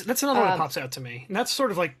albums. That's another one that pops out to me. And that's sort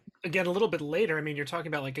of like, again, a little bit later. I mean, you're talking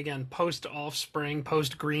about, like, again, post Offspring,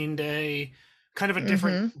 post Green Day, kind of a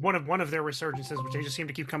different one of their resurgences, which they just seem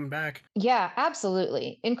to keep coming back. Yeah,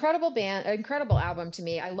 absolutely. Incredible band, incredible album to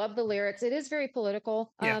me. I love the lyrics. It is very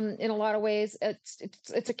political in a lot of ways.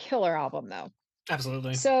 It's a killer album though.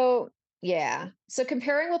 Absolutely. So Yeah. So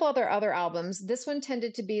comparing with all their other albums, this one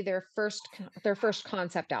tended to be their first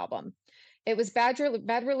concept album. It was Bad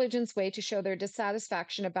Religion's way to show their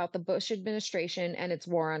dissatisfaction about the Bush administration and its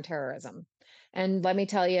war on terrorism. And let me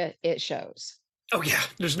tell you, it shows. Oh yeah,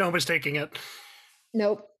 there's no mistaking it.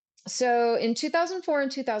 Nope. So in 2004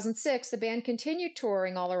 and 2006, the band continued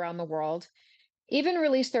touring all around the world, even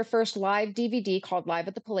released their first live DVD called Live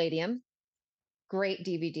at the Palladium. Great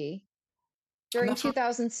DVD. During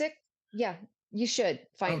 2006, yeah, you should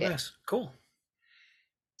find it. Nice. Cool.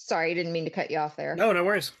 Sorry, I didn't mean to cut you off there. No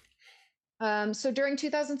worries. So during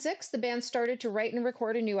 2006, the band started to write and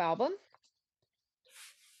record a new album.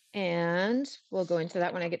 And we'll go into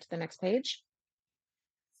that when I get to the next page.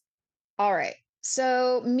 All right.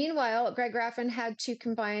 So meanwhile, Greg Graffin had to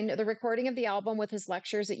combine the recording of the album with his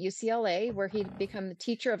lectures at UCLA, where he'd become the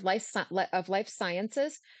teacher of life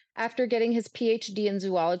sciences after getting his PhD in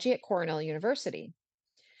zoology at Cornell University.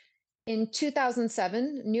 In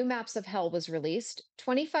 2007, New Maps of Hell was released,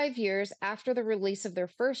 25 years after the release of their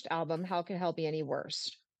first album, How Could Hell Be Any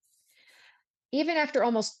Worse? Even after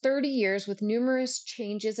almost 30 years with numerous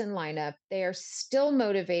changes in lineup, they are still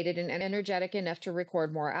motivated and energetic enough to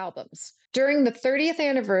record more albums. During the 30th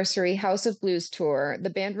anniversary House of Blues tour, the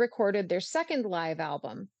band recorded their second live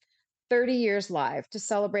album, 30 Years Live, to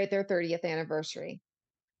celebrate their 30th anniversary.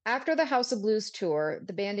 After the House of Blues tour,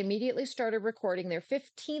 the band immediately started recording their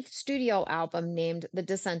 15th studio album named The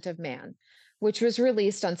Descent of Man, which was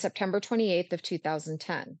released on September 28th of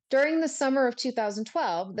 2010. During the summer of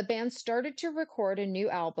 2012, the band started to record a new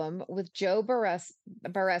album with Joe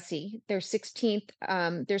Barresi,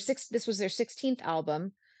 this was their 16th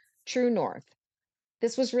album, True North.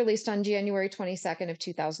 This was released on January 22nd of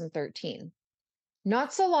 2013.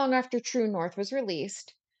 Not so long after True North was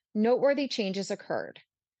released, noteworthy changes occurred.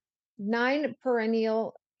 Nigh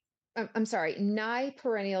perennial guitarist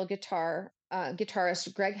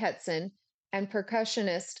Greg Hetson and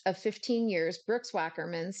percussionist of 15 years, Brooks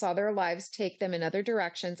Wackerman, saw their lives take them in other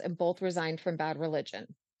directions and both resigned from Bad Religion.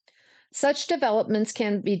 Such developments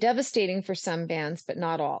can be devastating for some bands, but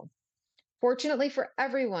not all. Fortunately for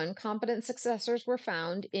everyone, competent successors were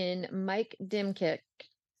found in Mike Dimkick.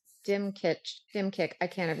 I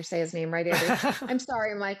can't ever say his name right either. I'm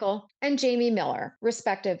sorry, Michael. And Jamie Miller,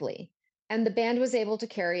 respectively. And the band was able to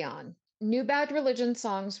carry on. New Bad Religion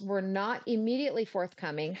songs were not immediately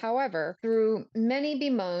forthcoming. However, through many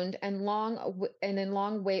bemoaned and in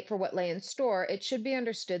long wait for what lay in store, it should be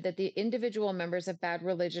understood that the individual members of Bad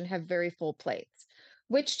Religion have very full plates,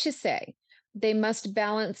 which to say, they must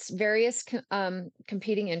balance various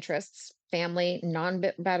competing interests, family,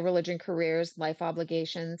 non-Bad Religion careers, life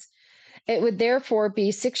obligations. It would therefore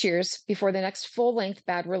be 6 years before the next full-length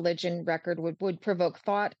Bad Religion record would provoke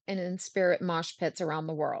thought and inspirit mosh pits around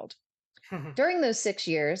the world. During those 6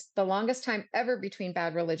 years, the longest time ever between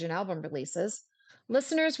Bad Religion album releases,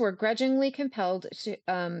 listeners were grudgingly compelled to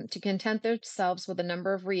content themselves with a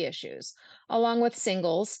number of reissues, along with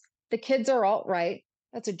singles, The Kids Are Alt-Right.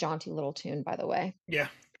 That's a jaunty little tune, by the way. Yeah.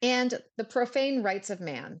 And The Profane Rights of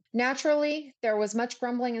Man. Naturally, there was much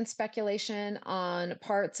grumbling and speculation on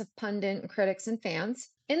parts of pundit, critics, and fans.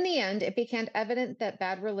 In the end, it became evident that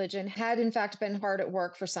Bad Religion had in fact been hard at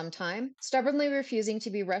work for some time, stubbornly refusing to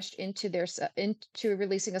be rushed into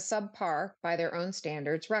releasing a subpar, by their own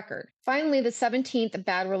standards, record. Finally, the 17th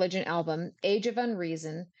Bad Religion album, Age of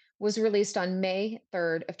Unreason, was released on May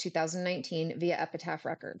 3rd of 2019 via Epitaph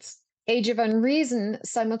Records. Age of Unreason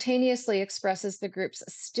simultaneously expresses the group's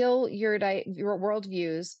still erudite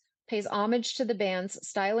worldviews, pays homage to the band's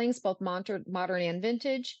stylings, both modern and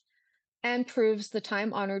vintage, and proves the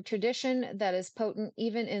time-honored tradition that is potent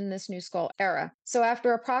even in this new skull era. So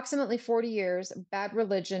after approximately 40 years, Bad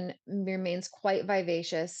Religion remains quite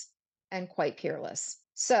vivacious and quite peerless.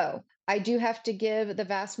 So I do have to give the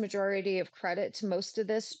vast majority of credit to most of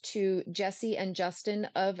this to Jesse and Justin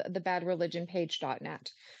of the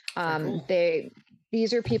badreligionpage.net. Cool.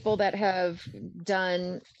 These are people that have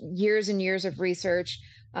done years and years of research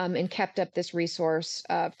and kept up this resource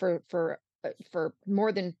for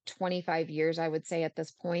more than 25 years, I would say at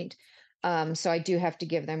this point. So I do have to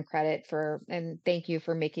give them credit and thank you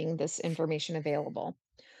for making this information available.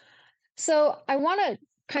 So I want to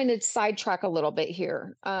kind of sidetrack a little bit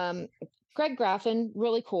here. Greg Graffin,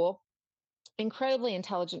 really cool, incredibly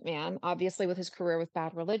intelligent man, obviously with his career with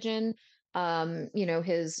Bad Religion,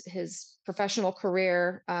 his professional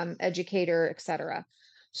career, educator, etc.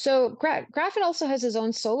 So Graffin also has his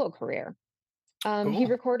own solo career. Cool. He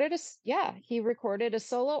recorded a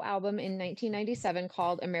solo album in 1997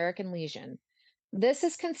 called American Legion. This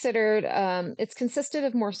is considered, it's consisted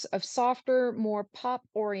of softer, more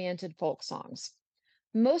pop-oriented folk songs.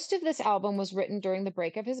 Most of this album was written during the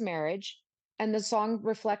break of his marriage, and the song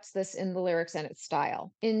reflects this in the lyrics and its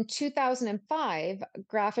style. In 2005,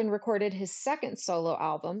 Graffin recorded his second solo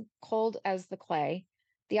album, Cold as the Clay.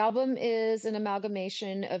 The album is an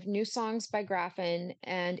amalgamation of new songs by Graffin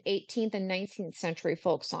and 18th and 19th century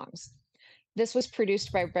folk songs. This was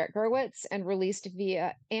produced by Brett Gurewitz and released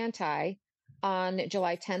via Anti on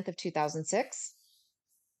July 10th of 2006.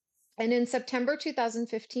 And in September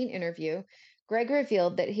 2015 interview, Greg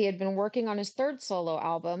revealed that he had been working on his third solo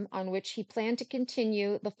album on which he planned to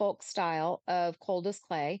continue the folk style of Cold as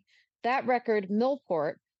Clay. That record,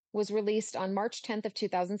 Millport, was released on March 10th of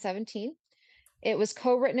 2017. It was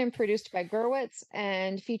co-written and produced by Gurewitz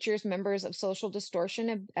and features members of Social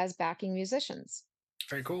Distortion as backing musicians.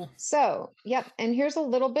 Very cool. So, yep. And here's a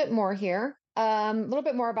little bit more here. A little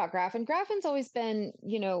bit more about Graffin. Graffin's always been,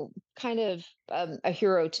 kind of a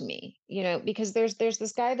hero to me, because there's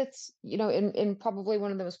this guy that's, in probably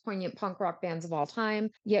one of the most poignant punk rock bands of all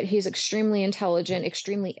time, yet he's extremely intelligent,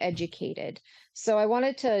 extremely educated. So I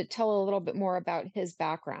wanted to tell a little bit more about his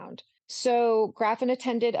background. So Graffin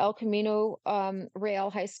attended El Camino Real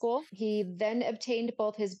High School. He then obtained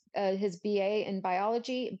both his BA in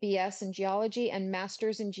biology, BS in geology, and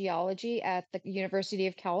master's in geology at the University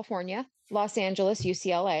of California, Los Angeles,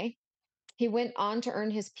 UCLA. He went on to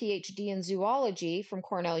earn his PhD in zoology from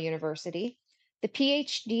Cornell University. The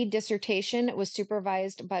PhD dissertation was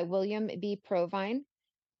supervised by William B. Provine.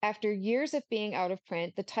 After years of being out of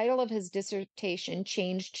print, the title of his dissertation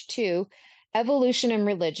changed to Evolution and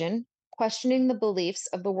Religion, Questioning the Beliefs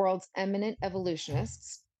of the World's Eminent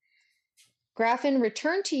Evolutionists. Graffin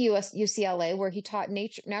returned to UCLA, where he taught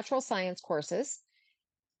natural science courses.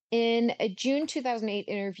 In a June 2008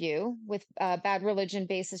 interview with Bad Religion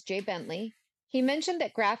bassist Jay Bentley, he mentioned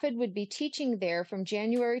that Graffin would be teaching there from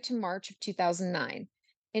January to March of 2009.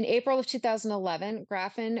 In April of 2011,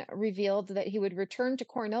 Graffin revealed that he would return to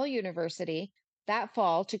Cornell University that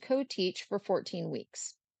fall to co-teach for 14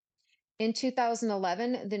 weeks. In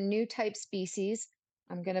 2011, the new type species,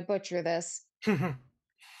 I'm going to butcher this,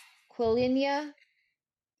 Quillinia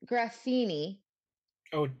graffini,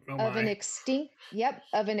 of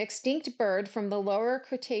an extinct bird from the lower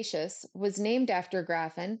Cretaceous, was named after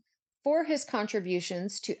Graffin for his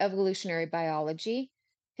contributions to evolutionary biology,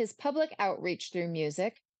 his public outreach through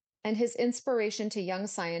music, and his inspiration to young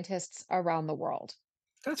scientists around the world.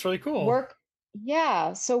 That's really cool. Work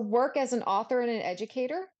as an author and an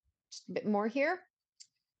educator. Just a bit more here.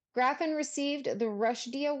 Graffin received the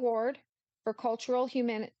Rushdie Award for Cultural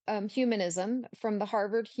Humanism from the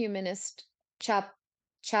Harvard Humanist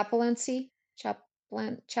Chaplaincy.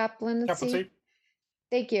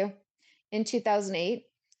 Thank you. In 2008.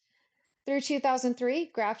 Through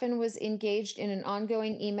 2003, Graffin was engaged in an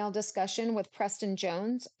ongoing email discussion with Preston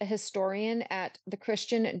Jones, a historian at the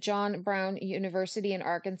Christian John Brown University in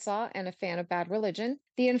Arkansas and a fan of Bad Religion.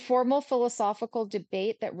 The informal philosophical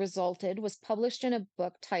debate that resulted was published in a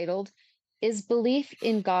book titled, Is Belief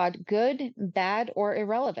in God Good, Bad, or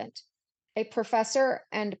Irrelevant? A professor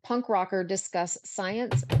and punk rocker discuss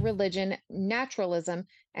science, religion, naturalism,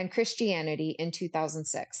 and Christianity in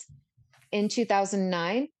 2006. In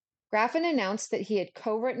 2009, Graffin announced that he had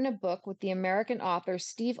co-written a book with the American author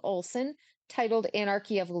Steve Olson titled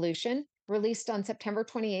Anarchy Evolution, released on September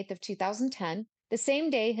 28th of 2010. The same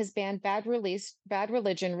day, his band Bad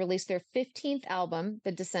Religion released their 15th album,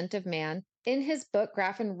 The Descent of Man. In his book,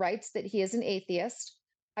 Graffin writes that he is an atheist.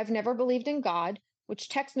 I've never believed in God, which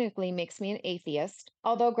technically makes me an atheist.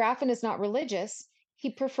 Although Graffin is not religious, he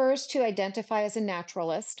prefers to identify as a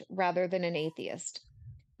naturalist rather than an atheist.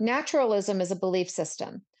 Naturalism is a belief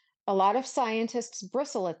system. A lot of scientists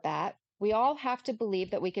bristle at that. We all have to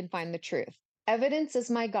believe that we can find the truth. Evidence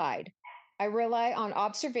is my guide. I rely on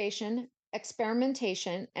observation,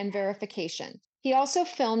 experimentation, and verification. He also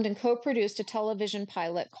filmed and co-produced a television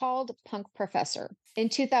pilot called Punk Professor. In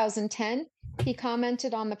 2010, he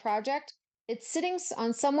commented on the project, "It's sitting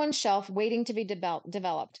on someone's shelf waiting to be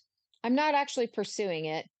developed. I'm not actually pursuing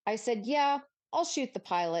it. I said, yeah, I'll shoot the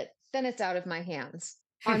pilot. Then it's out of my hands."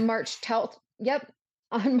 On March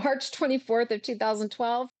 24th of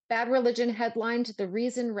 2012, Bad Religion headlined the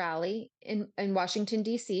Reason Rally in Washington,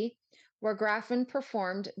 D.C., where Graffin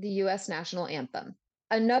performed the U.S. national anthem.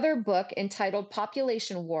 Another book entitled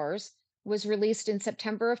Population Wars was released in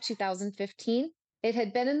September of 2015. It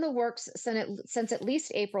had been in the works since at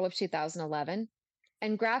least April of 2011,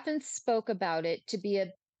 and Graffin spoke about it to be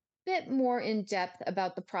a bit more in depth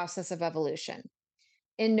about the process of evolution.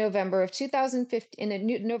 In a November of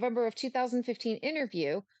 2015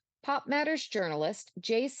 interview, Pop Matters journalist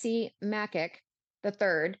J.C. Mackick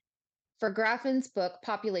III for Graffin's book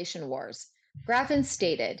Population Wars Graffin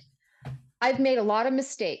stated, "I've made a lot of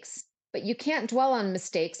mistakes, but you can't dwell on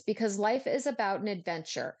mistakes because life is about an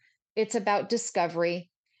adventure. It's about discovery,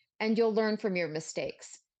 and you'll learn from your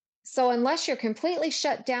mistakes. So unless you're completely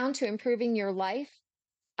shut down to improving your life,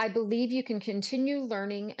 I believe you can continue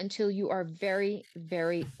learning until you are very,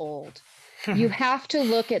 very old. You have to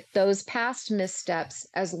look at those past missteps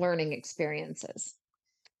as learning experiences."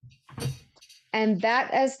 And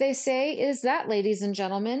that, as they say, is that, ladies and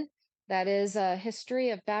gentlemen. That is a history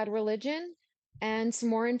of bad religion and some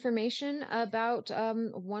more information about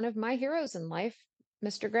one of my heroes in life,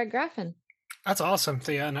 Mr. Greg Graffin. That's awesome,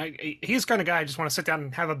 Thea. And he's the kind of guy I just want to sit down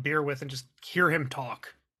and have a beer with and just hear him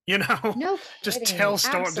talk. You know, No just kidding. tell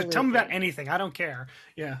stories. Absolutely. Tell me about anything. I don't care.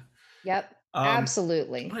 Yeah. Yep.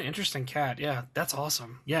 Absolutely. What an interesting cat. Yeah, that's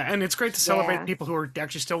awesome. Yeah, and it's great to celebrate Yeah. people who are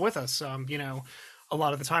actually still with us. You know, a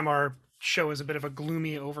lot of the time our show has a bit of a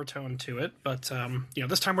gloomy overtone to it, but you know,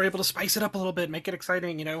 this time we're able to spice it up a little bit, make it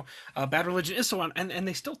exciting. You know, Bad Religion is so on, and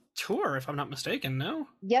they still tour, if I'm not mistaken. No.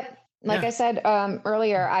 Yep. Like Yeah. I said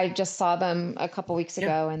earlier, I just saw them a couple weeks Yeah.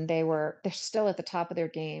 ago, and they're still at the top of their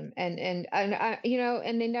game, and you know,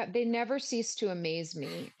 and they never cease to amaze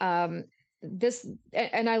me. And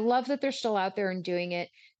I love that they're still out there and doing it.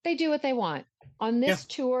 They do what they want. On this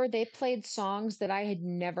tour, they played songs that I had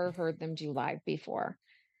never heard them do live before,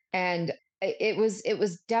 and it was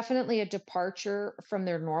definitely a departure from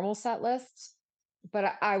their normal set lists.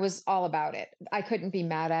 But I was all about it. I couldn't be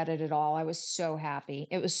mad at it at all. I was so happy.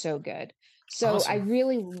 It was so good. So I Awesome.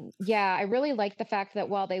 really like the fact that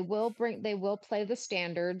while they will play the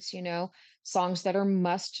standards, you know, songs that are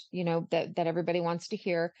must, you know, that everybody wants to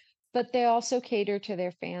hear, but they also cater to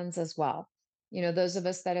their fans as well. You know, those of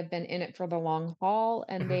us that have been in it for the long haul,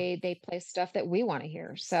 and Mhm. they play stuff that we want to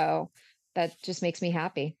hear. So that just makes me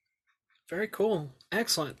happy. Very cool.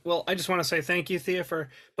 Excellent. Well, I just want to say thank you, Thea, for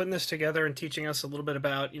putting this together and teaching us a little bit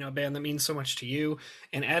about, you know, a band that means so much to you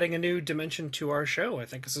and adding a new dimension to our show. I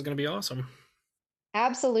think this is going to be awesome.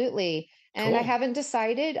 Absolutely. And I Cool. haven't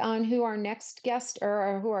decided on who our next guest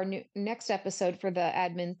or who our next episode for the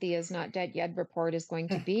Admin Thea's Not Dead Yet report is going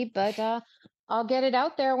to be, but I'll get it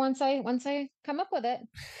out there once I come up with it.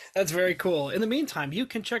 That's very cool. In the meantime, you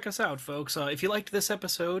can check us out, folks. If you liked this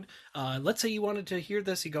episode, let's say you wanted to hear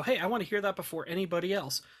this, you go, hey, I want to hear that before anybody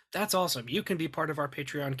else. That's awesome. You can be part of our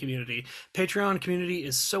Patreon community. Patreon community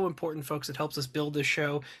is so important, folks. It helps us build this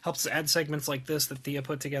show, helps us add segments like this that Thea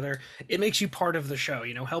put together. It makes you part of the show,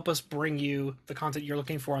 you know, help us bring you the content you're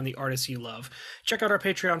looking for on the artists you love. Check out our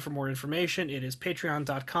Patreon for more information. It is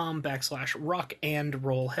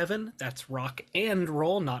patreon.com/rockandrollheaven. That's rock and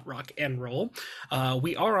roll, not rock and roll.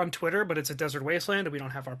 We are on Twitter, but it's a desert wasteland, and we don't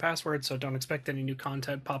have our password, so don't expect any new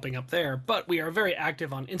content popping up there. But we are very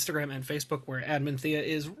active on Instagram and Facebook, where Admin Thea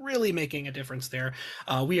is really making a difference there.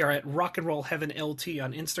 We are at Rock and Roll Heaven LT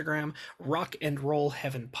on Instagram, Rock and Roll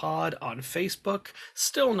Heaven Pod on Facebook.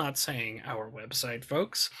 Still not saying our website,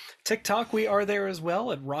 folks. TikTok, we are there as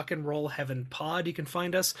well at Rock and Roll Heaven Pod. You can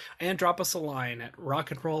find us and drop us a line at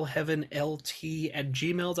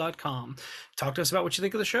rockandrollheavenlt@gmail.com. Talk to us about what you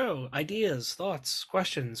think of the show, ideas, thoughts,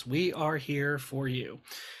 questions. We are here for you.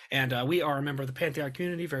 And we are a member of the Pantheon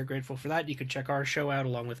community. Very grateful for that. You can check our show out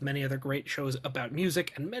along with many other great shows about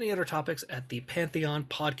music and many other topics at the Pantheon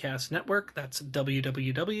Podcast Network. That's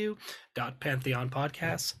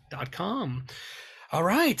www.pantheonpodcasts.com. All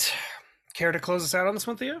right. Care to close us out on this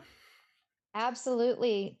one, Thea?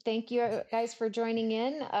 Absolutely. Thank you guys for joining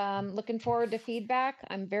in. Looking forward to feedback.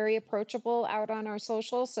 I'm very approachable out on our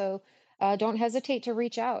social, so don't hesitate to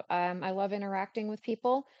reach out. I love interacting with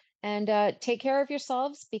people, and take care of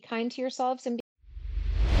yourselves. Be kind to yourselves, and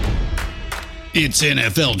It's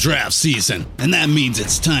NFL draft season, and that means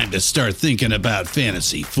it's time to start thinking about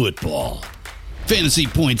fantasy football.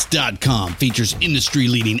 FantasyPoints.com features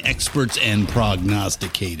industry-leading experts and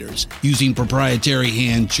prognosticators using proprietary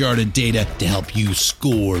hand-charted data to help you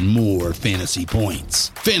score more fantasy points.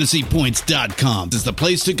 FantasyPoints.com is the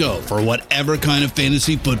place to go for whatever kind of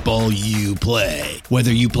fantasy football you play.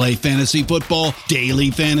 Whether you play fantasy football,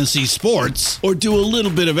 daily fantasy sports, or do a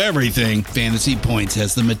little bit of everything, Fantasy Points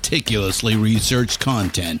has the meticulously researched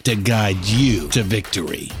content to guide you to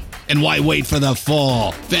victory. And why wait for the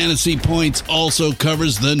fall? Fantasy Points also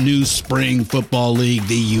covers the new spring football league,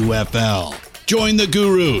 the UFL. Join the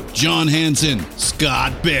guru, John Hansen,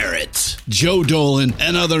 Scott Barrett, Joe Dolan,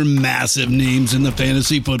 and other massive names in the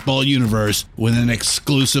fantasy football universe with an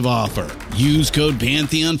exclusive offer. Use code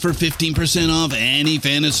Pantheon for 15% off any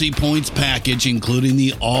Fantasy Points package, including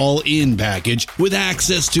the all-in package, with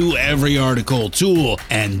access to every article, tool,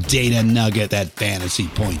 and data nugget that Fantasy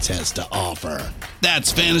Points has to offer.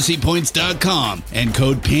 That's fantasypoints.com and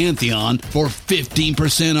code Pantheon for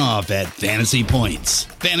 15% off at Fantasy Points.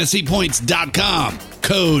 Fantasypoints.com,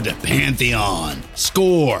 code Pantheon.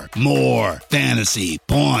 Score more fantasy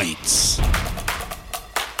points.